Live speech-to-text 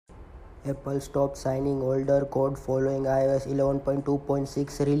Apple stopped signing older code following iOS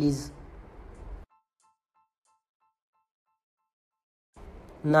 11.2.6 release.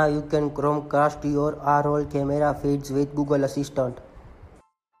 Now you can Chromecast your ROL camera feeds with Google Assistant.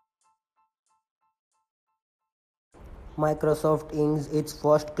 Microsoft inks its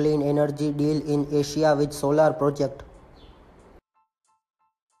first clean energy deal in Asia with Solar Project.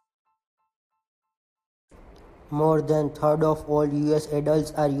 More than a third of all US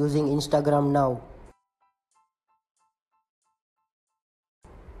adults are using Instagram now.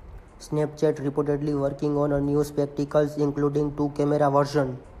 Snapchat reportedly working on a new spectacles including two-camera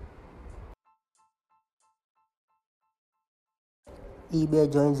version.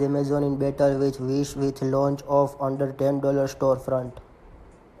 eBay joins Amazon in battle with Wish with launch of under $10 storefront.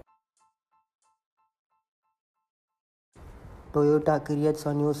 Toyota creates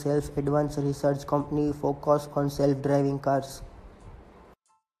a new self-advanced research company focused on self-driving cars.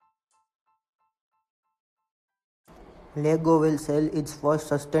 Lego will sell its first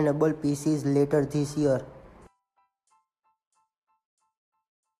sustainable PCs later this year.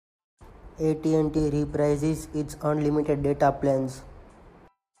 AT&T reprices its unlimited data plans.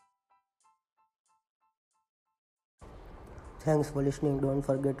 Thanks for listening. Don't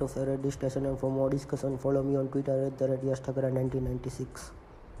forget to favorite this station, and for more discussion follow me on Twitter @YasThakra1996.